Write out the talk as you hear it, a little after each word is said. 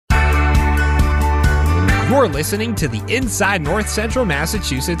You're listening to the Inside North Central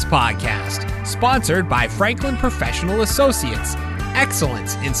Massachusetts podcast, sponsored by Franklin Professional Associates,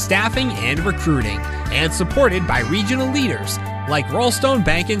 excellence in staffing and recruiting, and supported by regional leaders like Rollstone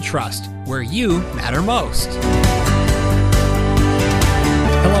Bank and Trust, where you matter most.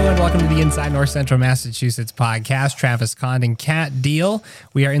 Hello and welcome to the Inside North Central Massachusetts podcast. Travis Condon, Kat Deal.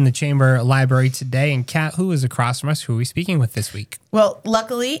 We are in the Chamber Library today. And Kat, who is across from us? Who are we speaking with this week? Well,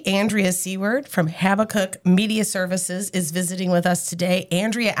 luckily, Andrea Seward from Habakkuk Media Services is visiting with us today.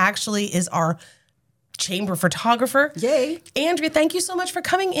 Andrea actually is our chamber photographer. Yay. Andrea, thank you so much for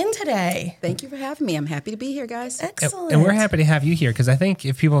coming in today. Thank you for having me. I'm happy to be here, guys. Excellent. And we're happy to have you here because I think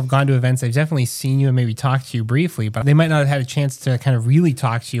if people have gone to events, they've definitely seen you and maybe talked to you briefly, but they might not have had a chance to kind of really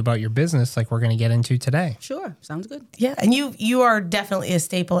talk to you about your business like we're going to get into today. Sure. Sounds good. Yeah, and you are definitely a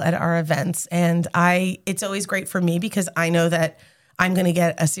staple at our events, and it's always great for me because I know that I'm going to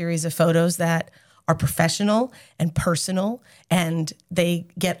get a series of photos that are professional and personal, and they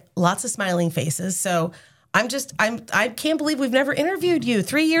get lots of smiling faces. So I can't believe we've never interviewed you.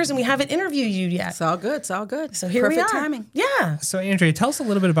 3 years and we haven't interviewed you yet. It's all good. It's all good. So here we are. Perfect timing. Yeah. So Andrea, tell us a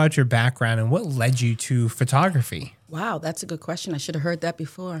little bit about your background and what led you to photography. Wow, that's a good question. I should have heard that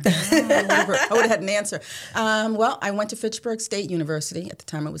before. I would have had an answer. Well, I went to Fitchburg State University. At the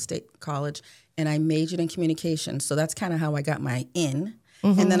time, it was State College, and I majored in communications. So that's kind of how I got my in.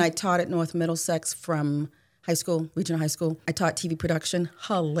 Mm-hmm. And then I taught at North Middlesex from high school, regional high school. I taught TV production.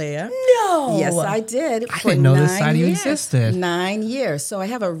 Hilarious. No. Yes, I did. I didn't know this side even existed. 9 years. So I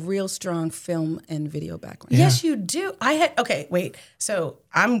have a real strong film and video background. Yeah. Yes, you do. So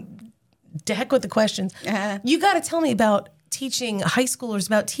I'm to heck with the questions. You got to tell me about teaching high schoolers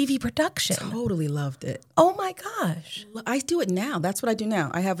about TV production. Totally loved it. Oh my gosh. I do it now. That's what I do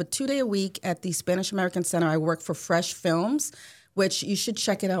now. I have a 2-day a week at the Spanish American Center. I work for Fresh Films, which you should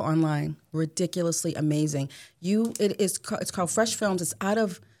check it out online. Ridiculously amazing. It's called Fresh Films. It's out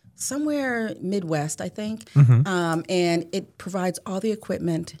of somewhere Midwest, I think. Mm-hmm. And it provides all the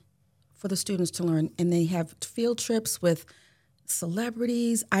equipment for the students to learn. And they have field trips with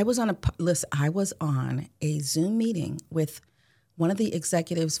celebrities. I was on a Zoom meeting with one of the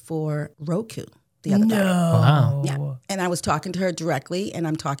executives for Roku the other day. Wow. Yeah. And I was talking to her directly, and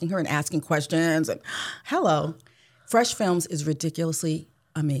I'm talking to her and asking questions. And hello. Fresh Films is ridiculously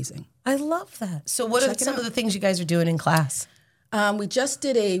amazing. I love that. So what are some of the things you guys are doing in class? We just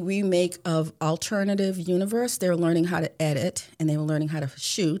did a remake of Alternative Universe. They were learning how to edit, and they were learning how to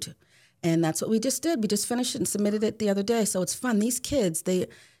shoot. And that's what we just did. We just finished it and submitted it the other day. So it's fun. These kids,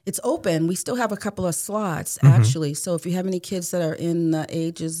 it's open. We still have a couple of slots, actually. So if you have any kids that are in the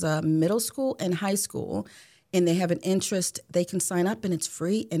ages middle school and high school, and they have an interest, they can sign up, and it's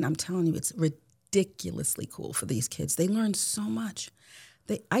free. And I'm telling you, it's ridiculously cool for these kids. They learn so much.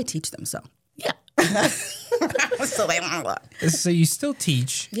 I teach them so. Yeah. So they learn a lot. So you still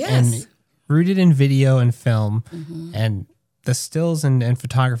teach, yes, and rooted in video and film, and the stills and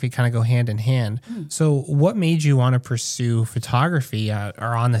photography kind of go hand in hand. So what made you want to pursue photography or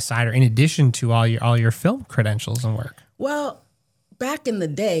on the side or in addition to all your film credentials and work? Well, back in the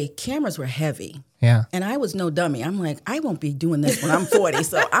day, cameras were heavy. Yeah. And I was no dummy. I'm like, I won't be doing this when I'm 40,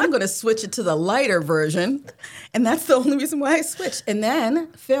 so I'm going to switch it to the lighter version. And that's the only reason why I switched. And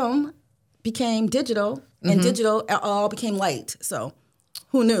then film became digital, and digital all became light. So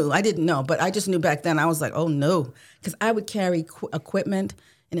who knew? I didn't know, but I just knew back then. I was like, oh, no. Because I would carry equipment,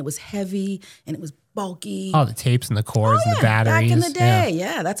 and it was heavy, and it was bulky. All the tapes and the cords and the batteries. Back in the day,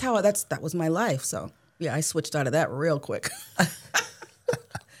 yeah. That was my life. So, yeah, I switched out of that real quick.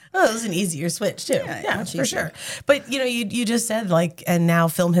 Oh, it was an easier switch too. Yeah, for sure. But you just said and now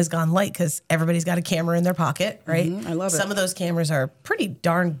film has gone light because everybody's got a camera in their pocket, right? I love it. Some of those cameras are pretty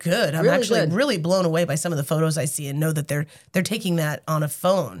darn good. I'm actually really blown away by some of the photos I see and know that they're taking that on a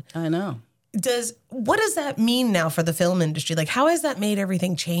phone. I know. What does that mean now for the film industry? Like, how has that made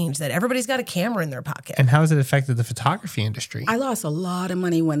everything change? That everybody's got a camera in their pocket, and how has it affected the photography industry? I lost a lot of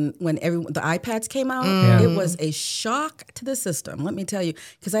money when the iPads came out. It was a shock to the system. Let me tell you,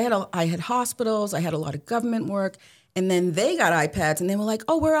 because I had hospitals, I had a lot of government work, and then they got iPads, and they were like,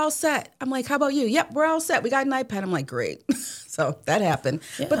 "Oh, we're all set." I'm like, "How about you?" "Yep, we're all set. We got an iPad." I'm like, "Great." So that happened.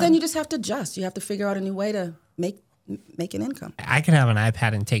 Yeah. But then you just have to adjust. You have to figure out a new way to make an income. I can have an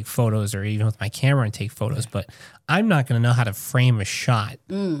iPad and take photos, or even with my camera and take photos, but I'm not going to know how to frame a shot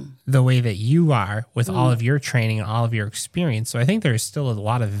the way that you are with all of your training and all of your experience. So I think there's still a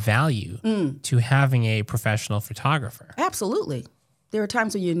lot of value to having a professional photographer. Absolutely. There are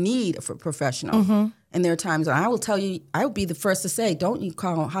times when you need a professional, and there are times when I will tell you, I will be the first to say, don't you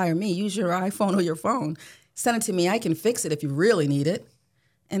hire me. Use your iPhone or your phone. Send it to me. I can fix it if you really need it.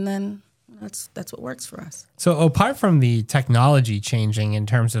 And then That's what works for us. So apart from the technology changing in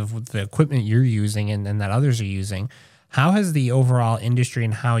terms of the equipment you're using and that others are using, how has the overall industry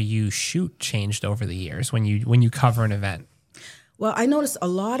and how you shoot changed over the years when you cover an event? Well, I noticed a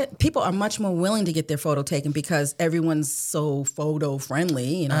lot of people are much more willing to get their photo taken because everyone's so photo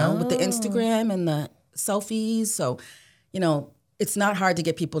friendly, with the Instagram and the selfies. So, it's not hard to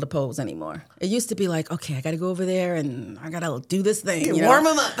get people to pose anymore. It used to be like, okay, I got to go over there and I got to do this thing. Warm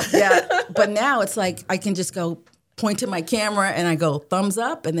them up. Yeah. But now it's like I can just go point to my camera and I go thumbs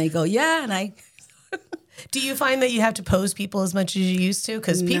up and they go, yeah. And I... Do you find that you have to pose people as much as you used to?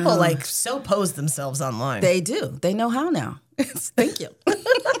 Because people so pose themselves online. They do. They know how now. Thank you.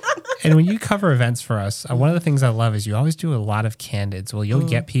 And when you cover events for us, one of the things I love is you always do a lot of candids. Well, you'll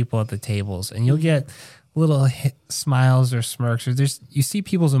get people at the tables and you'll get little smiles or smirks, or you see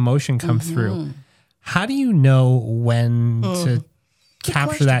people's emotion come through. How do you know when to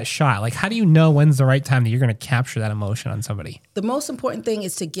capture that shot? Like, how do you know when's the right time that you're going to capture that emotion on somebody? The most important thing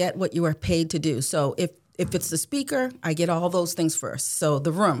is to get what you are paid to do. So if it's the speaker, I get all those things first. So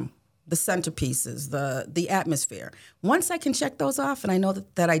the room, the centerpieces, the atmosphere. Once I can check those off and I know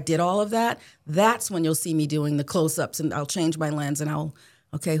that I did all of that, that's when you'll see me doing the close-ups, and I'll change my lens and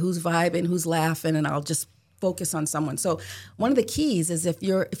okay, who's vibing, who's laughing, and I'll just focus on someone. So one of the keys is if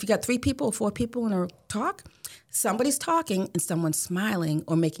you got 3 people or 4 people in a talk, somebody's talking and someone's smiling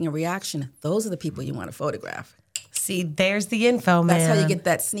or making a reaction, those are the people you want to photograph. See, there's the info, man. That's how you get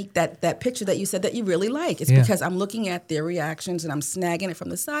that picture that you said that you really like. It's because I'm looking at their reactions and I'm snagging it from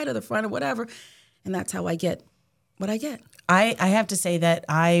the side or the front or whatever, and that's how I get what I get. I have to say that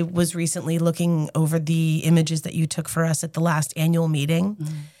I was recently looking over the images that you took for us at the last annual meeting.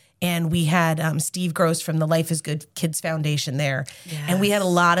 And we had Steve Gross from the Life is Good Kids Foundation there. Yes. And we had a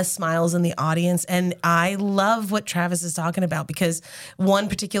lot of smiles in the audience. And I love what Travis is talking about because one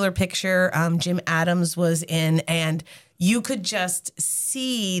particular picture Jim Adams was in, and you could just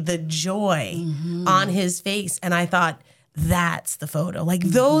see the joy on his face. And I thought, that's the photo. Like,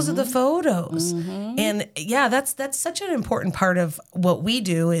 those are the photos. And yeah, that's such an important part of what we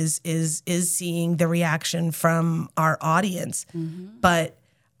do is seeing the reaction from our audience. But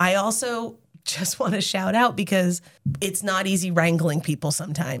I also just want to shout out because it's not easy wrangling people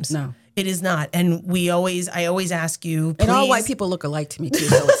sometimes. No. It is not. And I always ask you, please. And all white people look alike to me too,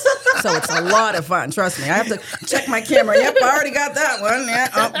 so it's a lot of fun. Trust me. I have to check my camera. Yep, I already got that one.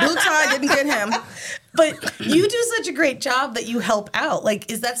 Yeah, blue tie, didn't get him. But you do such a great job that you help out. Like,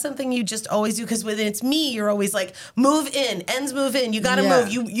 is that something you just always do? Because when it's me, you're always like, move in, ends move in. You got to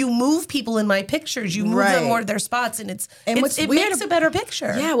move. You move people in my pictures. You move them more to their spots, and it makes a better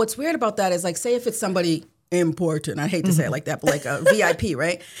picture. Yeah, what's weird about that is, like, say if it's somebody important, I hate to say it like that, but like a VIP,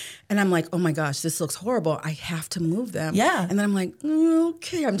 right? And I'm like, oh my gosh, this looks horrible. I have to move them. Yeah. And then I'm like,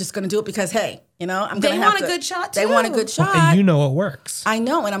 okay, I'm just going to do it because, hey, I'm going to have to. They want a good shot, too. They want a good shot. And you know what works. I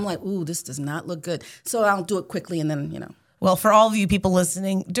know. And I'm like, ooh, this does not look good. So I'll do it quickly and then, Well, for all of you people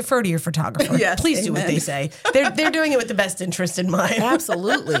listening, defer to your photographer. Yes, please do what they say. They're doing it with the best interest in mind.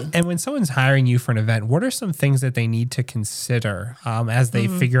 Absolutely. And when someone's hiring you for an event, what are some things that they need to consider as they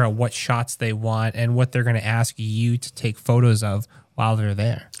figure out what shots they want and what they're going to ask you to take photos of while they're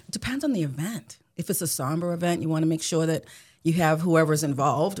there? It depends on the event. If it's a somber event, you want to make sure that you have whoever's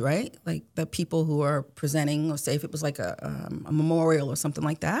involved, right? Like the people who are presenting, or say if it was like a memorial or something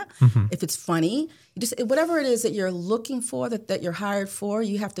like that. If it's funny, whatever it is that you're looking for, that you're hired for,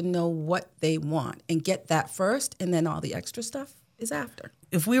 you have to know what they want and get that first, and then all the extra stuff is after.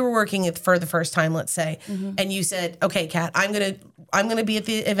 If we were working for the first time, let's say, and you said, "Okay, Kat, I'm gonna be at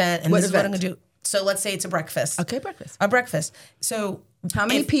the event, and this is what I'm gonna do." So let's say it's a breakfast. Okay, breakfast. A breakfast. So how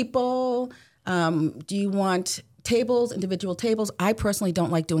many people do you want? Tables, individual tables. I personally don't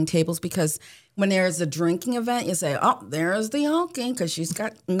like doing tables because when there's a drinking event, you say, oh, there's the Okie because she's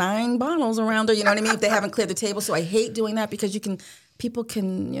got 9 bottles around her. You know what I mean? If they haven't cleared the table. So I hate doing that because people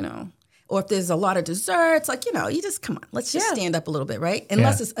can, or if there's a lot of desserts, like, you just, come on, let's just stand up a little bit, right?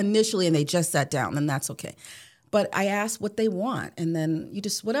 Unless it's initially and they just sat down, then that's okay. But I ask what they want. And then you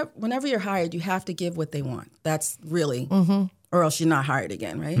just, whenever you're hired, you have to give what they want. That's really, or else you're not hired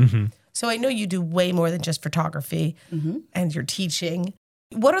again, right? So I know you do way more than just photography and you're teaching.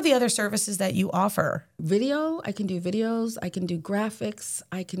 What are the other services that you offer? Video. I can do videos. I can do graphics.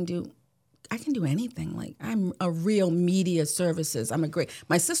 I can do anything. Like, I'm a real media services.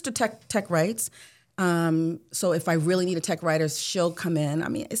 My sister tech writes. So if I really need a tech writer, she'll come in. I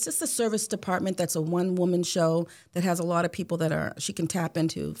mean, it's just a service department that's a one-woman show that has a lot of people she can tap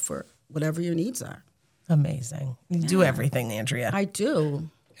into for whatever your needs are. Amazing. You do everything, Andrea. I do.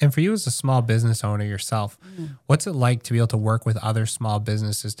 And for you as a small business owner yourself, what's it like to be able to work with other small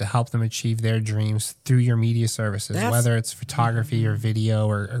businesses to help them achieve their dreams through your media services, whether it's photography or video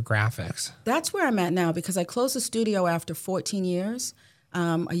or graphics? That's where I'm at now because I closed the studio after 14 years,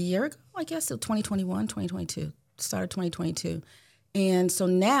 a year ago, I guess, so 2022, started 2022. And so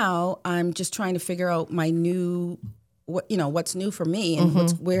now I'm just trying to figure out my new, what's new for me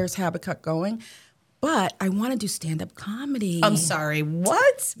and where's Habakkuk going. But I want to do stand-up comedy. I'm sorry,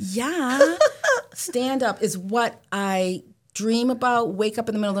 what? Yeah. Stand-up is what I dream about, wake up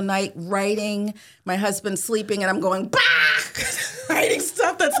in the middle of the night, writing, my husband's sleeping, and I'm going, bah! Writing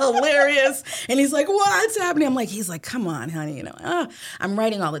stuff that's hilarious. And he's like, what's happening? He's like, come on, honey. I'm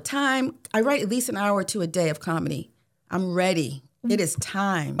writing all the time. I write at least an hour or two a day of comedy. I'm ready. It is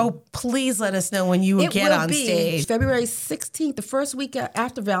time. Oh, please let us know when you will get on stage. February 16th, the first week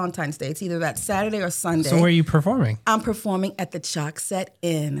after Valentine's Day. It's either that Saturday or Sunday. So where are you performing? I'm performing at the Chalk Set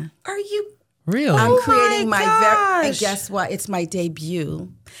Inn. Are you? Really? Oh I'm creating my gosh. and guess what? It's my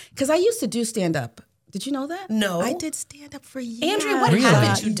debut. Because I used to do stand-up. Did you know that? No. I did stand-up for years. Andrea, what Really?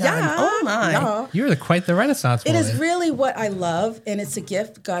 haven't you done? Yeah. Oh, my. Yeah. You're quite the Renaissance It woman. is really what I love, and it's a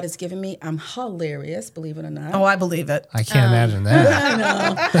gift God has given me. I'm hilarious, believe it or not. Oh, I believe it. I can't imagine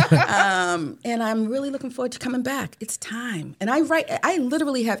that. I know. And I'm really looking forward to coming back. It's time. And I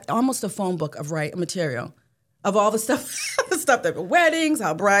literally have almost a phone book of material. Of all the stuff, that weddings,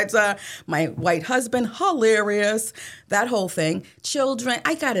 how brides are, my white husband, hilarious, that whole thing, children,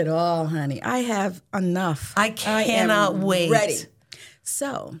 I got it all, honey. I have enough. I cannot wait. Ready.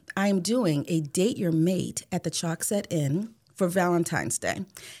 So I'm doing a Date Your Mate at the Chalk Set Inn for Valentine's Day.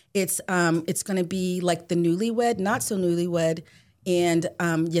 It's going to be like the newlywed, not so newlywed, and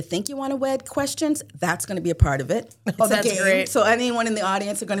you think you want to wed questions, that's going to be a part of it. Oh, that's great. So anyone in the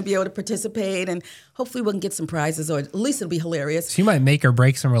audience are going to be able to participate, and hopefully we can get some prizes, or at least it'll be hilarious. So you might make or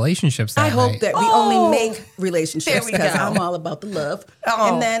break some relationships that I hope night. that we only make relationships There we because go. I'm all about the love.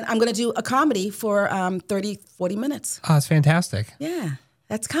 Oh. And then I'm going to do a comedy for 30, 40 minutes. Oh, it's fantastic. Yeah,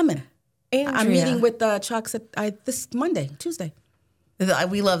 that's coming. Andrea. I'm meeting with Chalks this Monday, Tuesday.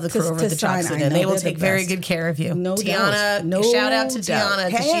 We love the crew over at the Chalk Set I Inn. know, They will they're the take very best. good care of you. No Tiana, doubt. No shout out to doubt. Tiana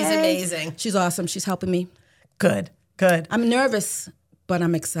because she's amazing. She's awesome. She's helping me. Good. I'm nervous, but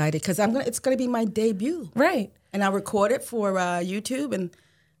I'm excited because it's going to be my debut. Right. And I'll record it for YouTube, and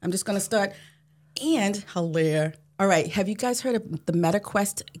I'm just going to start. And hilarious. All right, have you guys heard of the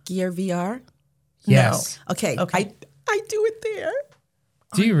MetaQuest Gear VR? Yes. No. Okay. I do it there.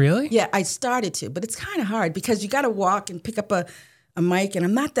 Do you really? Yeah, I started to, but it's kind of hard because you got to walk and pick up a mic, and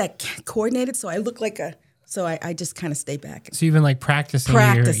I'm not that coordinated, so I look like so I just kind of stay back. So you've been practicing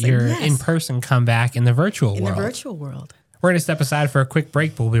your yes. in-person comeback in the virtual world. In the virtual world. We're going to step aside for a quick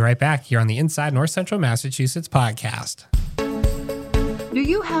break, but we'll be right back here on the Inside North Central Massachusetts podcast. Do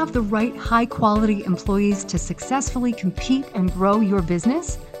you have the right high-quality employees to successfully compete and grow your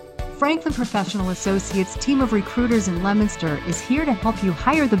business? Franklin Professional Associates team of recruiters in Leominster is here to help you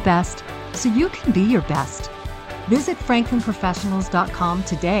hire the best so you can be your best. Visit franklinprofessionals.com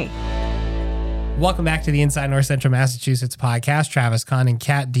today. Welcome back to the Inside North Central Massachusetts podcast. Travis Condon and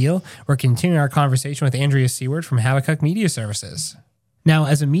Kat Deal. We're continuing our conversation with Andrea Seward from Habakkuk Media Services. Now,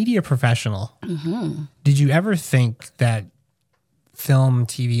 as a media professional, did you ever think that film,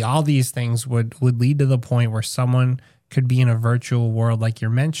 TV, all these things would lead to the point where someone could be in a virtual world like you're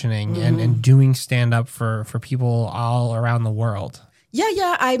mentioning and doing stand-up for people all around the world?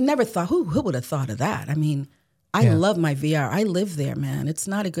 Yeah. I never thought, who would have thought of that? I mean, I love my VR. I live there, man. It's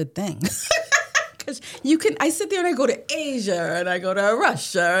not a good thing. Because I sit there and I go to Asia and I go to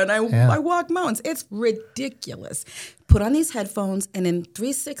Russia and I walk mountains. It's ridiculous. Put on these headphones and in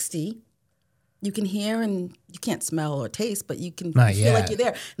 360, you can hear and you can't smell or taste, but you can feel like you're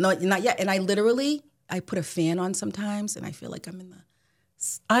there. No, not yet. And I put a fan on sometimes and I feel like I'm in the...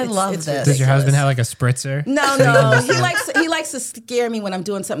 I love this. Does your husband have a spritzer? No. He likes to scare me when I'm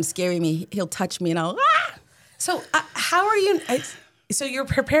doing something scary me. He'll touch me and I'll... Ah! So how are you? So you're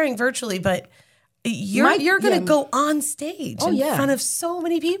preparing virtually, but you're going to go on stage in front of so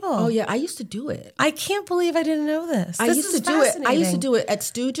many people. Oh yeah, I used to do it. I can't believe I didn't know this. I used to do it at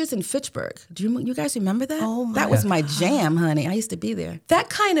Stooges in Fitchburg. Do you guys remember that? Oh my! That was my jam, honey. I used to be there. That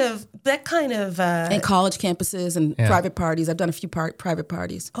kind of and college campuses and private parties. I've done a few private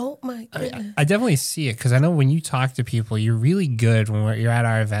parties. Oh my goodness! I definitely see it because I know when you talk to people, you're really good when you're at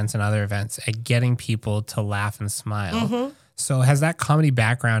our events and other events at getting people to laugh and smile. Mm-hmm. So has that comedy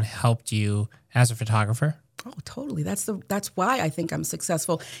background helped you as a photographer? Oh, totally. That's why I think I'm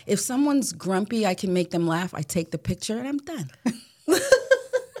successful. If someone's grumpy, I can make them laugh. I take the picture and I'm done.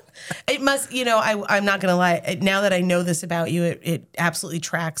 It must, I'm not going to lie. Now that I know this about you, it absolutely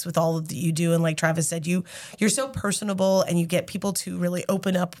tracks with all that you do. And like Travis said, you're so personable and you get people to really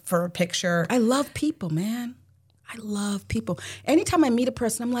open up for a picture. I love people, man. I love people. Anytime I meet a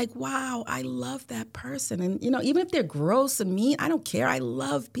person, I'm like, wow, I love that person. And, even if they're gross and mean, I don't care. I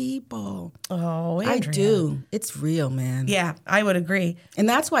love people. Oh, Andrea. I do. It's real, man. Yeah, I would agree. And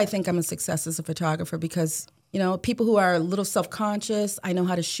that's why I think I'm a success as a photographer because, people who are a little self-conscious, I know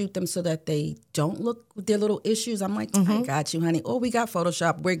how to shoot them so that they don't look with their little issues. I'm like, I got you, honey. Oh, we got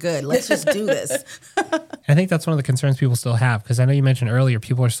Photoshop. We're good. Let's just do this. I think that's one of the concerns people still have, because I know you mentioned earlier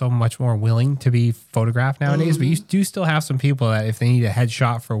people are so much more willing to be photographed nowadays, but you do still have some people that if they need a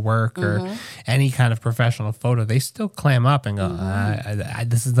headshot for work or any kind of professional photo, they still clam up and go,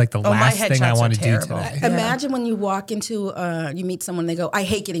 this is like the last thing I want to do today. Imagine when you walk into, you meet someone, they go, I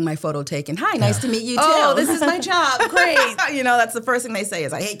hate getting my photo taken. Hi, nice to meet you too. Oh, this is my job. Great. That's the first thing they say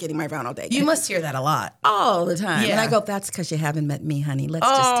is, I hate getting my photo taken. You must hear that a lot. All the time. Yeah. And I go, that's because you haven't met me, honey. Let's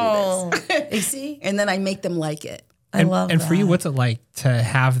just do this. You see? And then I make them like it. I love that. And for you, what's it like to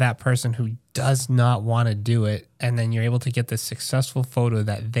have that person who does not want to do it, and then you're able to get this successful photo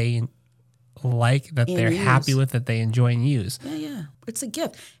that they like, that they're happy with, that they enjoy and use? Yeah. It's a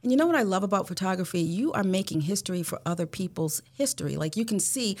gift. And you know what I love about photography? You are making history for other people's history. Like you can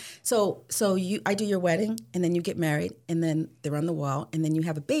see, I do your wedding, and then you get married, and then they're on the wall, and then you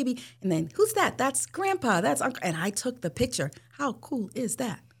have a baby, and then who's that? That's grandpa, that's uncle. And I took the picture. How cool is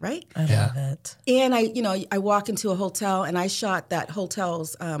that? Right? I love it. And I walk into a hotel and I shot that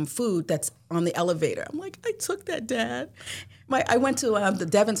hotel's food that's on the elevator. I'm like, I took that, Dad. I went to the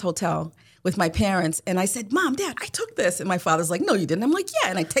Devon's Hotel with my parents and I said, Mom, Dad, I took this. And my father's like, no, you didn't. I'm like,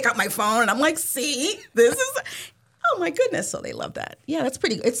 yeah. And I take out my phone and I'm like, see, this is... Oh my goodness! So they love that. Yeah, that's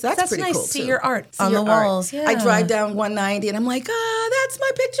pretty. That's pretty nice. cool. See too. your art See on your the walls. Art. Yeah. I drive down 190 and I'm like, that's my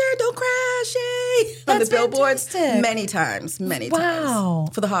picture. Don't crash, yay! On the billboards, fantastic. many times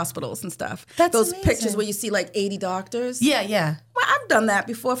for the hospitals and stuff. That's those amazing. pictures where you see like 80 doctors. Yeah. Well, I've done that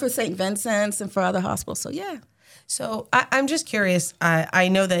before for St. Vincent's and for other hospitals. So yeah. So I'm just curious. I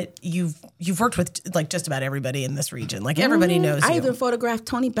know that you've worked with like just about everybody in this region. Like everybody knows I you. even photographed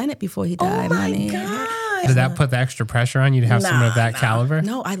Tony Bennett before he died. Oh my God. Did that put the extra pressure on you to have someone of that caliber?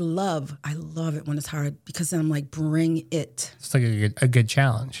 No, I love it when it's hard because then I'm like, bring it. It's like a good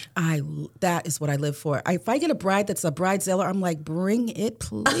challenge. That is what I live for. If I get a bride that's a bridezilla, I'm like, bring it,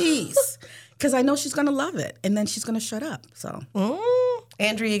 please. Because I know she's going to love it. And then she's going to shut up. So,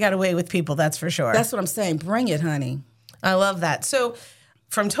 Andrea, you got away with people, that's for sure. that's what I'm saying. Bring it, honey. I love that. So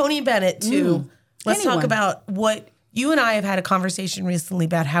from Tony Bennett to let's talk anyone. about what you and I have had a conversation recently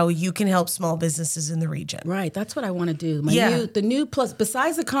about how you can help small businesses in the region. Right. That's what I want to do. The new plus,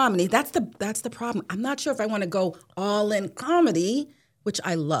 besides the comedy, that's the problem. I'm not sure if I want to go all in comedy, which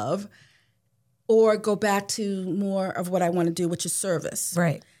I love, or go back to more of what I want to do, which is service.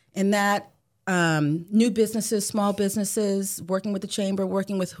 Right. And that new businesses, small businesses, working with the chamber,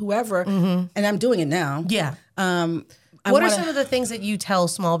 working with whoever, and I'm doing it now. Yeah. What are some of the things that you tell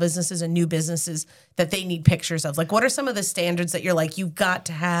small businesses and new businesses that they need pictures of? Like, what are some of the standards that you're like, you've got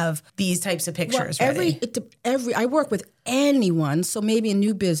to have these types of pictures ready? I work with anyone. So maybe a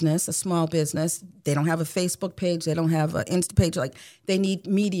new business, a small business, they don't have a Facebook page, they don't have an Insta page. Like they need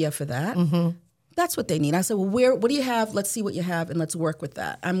media for that. That's what they need. I said, well, what do you have? Let's see what you have and let's work with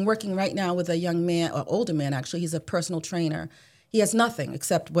that. I'm working right now with a young man, or older man actually. He's a personal trainer. He has nothing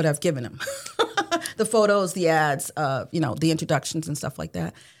except what I've given him. The photos, the ads, the introductions and stuff like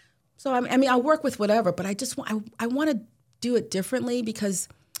that. So, I work with whatever, but I want to do it differently because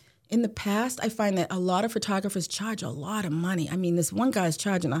in the past, I find that a lot of photographers charge a lot of money. I mean, this one guy's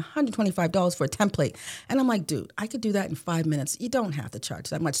charging $125 for a template. And I'm like, dude, I could do that in 5 minutes. You don't have to charge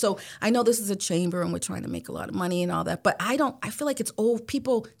that much. So I know this is a chamber and we're trying to make a lot of money and all that, but I feel like it's old.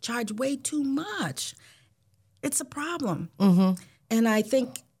 People charge way too much. It's a problem. And I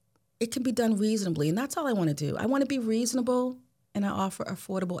think it can be done reasonably. And that's all I want to do. I want to be reasonable and I offer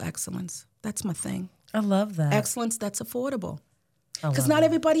affordable excellence. That's my thing. I love that. Excellence that's affordable. Because not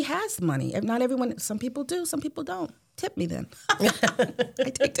everybody has the money. Not everyone, some people do, some people don't. Tip me then.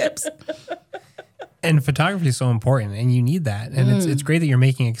 I take tips. And photography is so important and you need that. And it's great that you're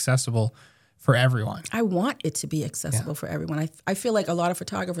making it accessible for everyone. I want it to be accessible for everyone. I feel like a lot of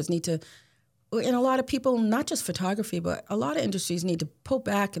photographers need to, and a lot of people, not just photography, but a lot of industries need to pull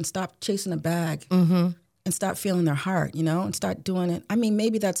back and stop chasing a bag and start feeling their heart, and start doing it. I mean,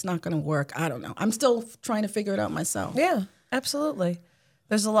 maybe that's not going to work. I don't know. I'm still trying to figure it out myself. Yeah, absolutely.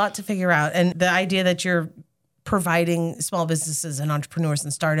 There's a lot to figure out. And the idea that you're providing small businesses and entrepreneurs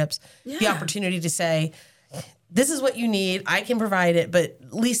and startups the opportunity to say, this is what you need. I can provide it, but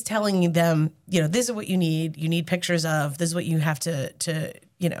at least telling them, this is what you need. You need pictures of, this is what you have to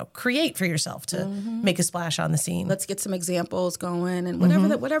create for yourself to make a splash on the scene. Let's get some examples going and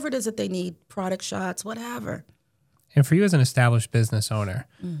whatever it is that they need, product shots, whatever. And for you as an established business owner,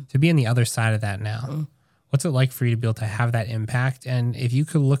 to be on the other side of that now, what's it like for you to be able to have that impact? And if you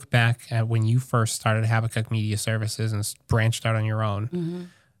could look back at when you first started Habakkuk Media Services and branched out on your own,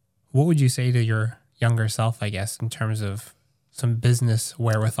 what would you say to your younger self, I guess, in terms of some business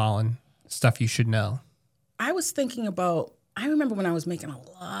wherewithal and stuff you should know? I was thinking about, I remember when I was making a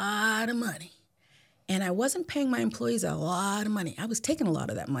lot of money and I wasn't paying my employees a lot of money. I was taking a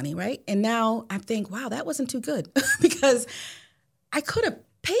lot of that money, right? And now I think, wow, that wasn't too good because I could have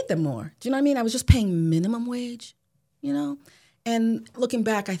paid them more. Do you know what I mean? I was just paying minimum wage, And looking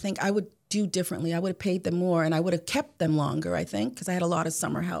back, I think I would do differently. I would have paid them more and I would have kept them longer, I think, because I had a lot of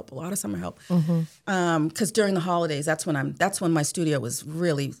summer help. Because during the holidays, that's when my studio was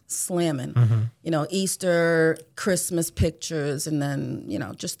really slamming. Easter, Christmas pictures, and then,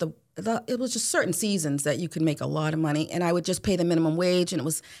 just it was just certain seasons that you could make a lot of money, and I would just pay the minimum wage, and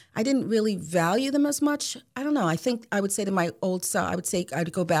I didn't really value them as much. I don't know. I think I would say to my old self,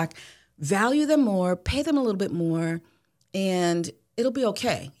 I'd go back, value them more, pay them a little bit more, and it'll be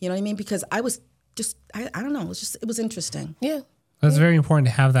okay. You know what I mean? Because I was just, I don't know. It was interesting. Yeah. That's very important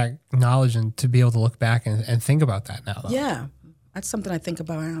to have that knowledge and to be able to look back and think about that now, though. Yeah. That's something I think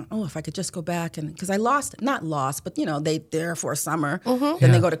about. If I could just go back because I not lost, but they're there for a summer,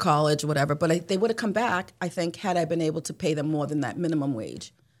 then they go to college, whatever. But they would have come back, I think, had I been able to pay them more than that minimum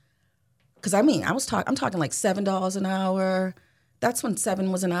wage. Because I'm talking like $7 an hour. That's when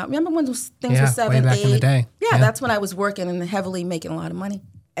 7 was an hour. Remember when things were 7, way back 8? In the day. Yeah, that's when I was working and heavily making a lot of money.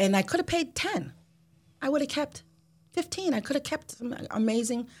 And I could have paid 10. I would have kept 15. I could have kept some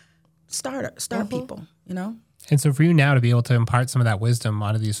amazing start people, And so for you now to be able to impart some of that wisdom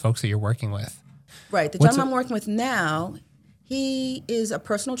onto these folks that you're working with. Right. The gentleman I'm working with now, he is a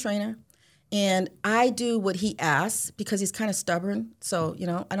personal trainer. And I do what he asks because he's kind of stubborn. So,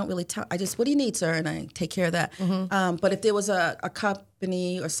 I don't really tell. I just, what do you need, sir? And I take care of that. But if there was a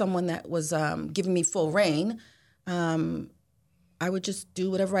company or someone that was giving me full reign, I would just do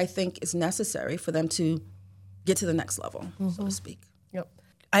whatever I think is necessary for them to get to the next level, so to speak. Yep.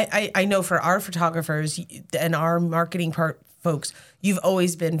 I know for our photographers and our marketing folks, you've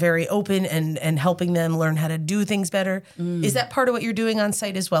always been very open and helping them learn how to do things better. Is that part of what you're doing on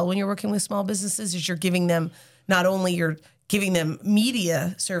site as well when you're working with small businesses? Is you're giving them, not only you're giving them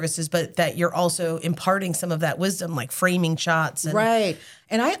media services, but that you're also imparting some of that wisdom, like framing shots. Right.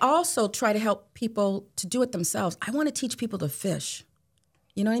 And I also try to help people to do it themselves. I want to teach people to fish.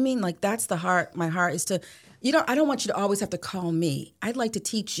 You know what I mean? Like that's the heart. My heart is to, I don't want you to always have to call me. I'd like to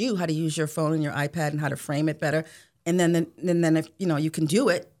teach you how to use your phone and your iPad and how to frame it better. And then if, you can do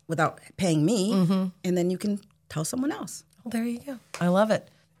it without paying me, and then you can tell someone else. Well, there you go. I love it.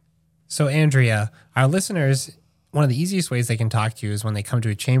 So, Andrea, our listeners, one of the easiest ways they can talk to you is when they come to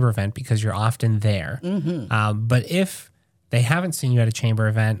a chamber event because you're often there. But if they haven't seen you at a chamber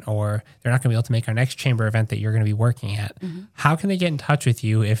event or they're not going to be able to make our next chamber event that you're going to be working at, how can they get in touch with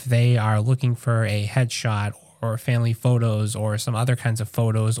you if they are looking for a headshot or family photos or some other kinds of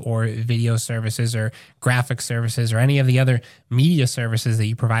photos or video services or graphic services or any of the other media services that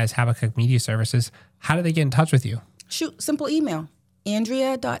you provide as Habakkuk Media Services? How do they get in touch with you? Shoot, simple email,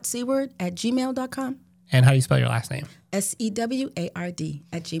 andrea.seward@gmail.com. And how do you spell your last name?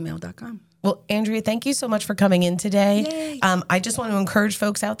 SEWARD@gmail.com. Well, Andrea, thank you so much for coming in today. I just want to encourage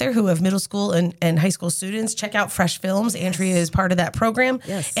folks out there who have middle school and high school students, check out Fresh Films. Andrea is part of that program.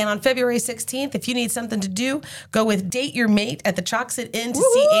 Yes. And on February 16th, if you need something to do, go with Date Your Mate at the Choxit Inn to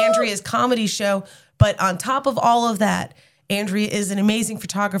see Andrea's comedy show. But on top of all of that, Andrea is an amazing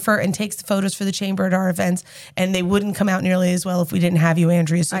photographer and takes the photos for the chamber at our events, and they wouldn't come out nearly as well if we didn't have you,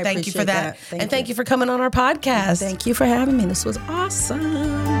 Andrea. So thank you for that. Thank you for coming on our podcast. Thank you for having me. This was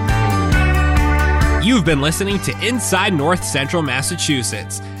awesome. You've been listening to Inside North Central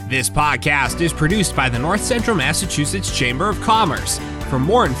Massachusetts. This podcast is produced by the North Central Massachusetts Chamber of Commerce. For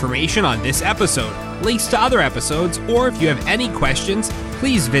more information on this episode, links to other episodes, or if you have any questions,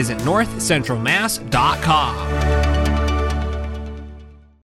 please visit northcentralmass.com.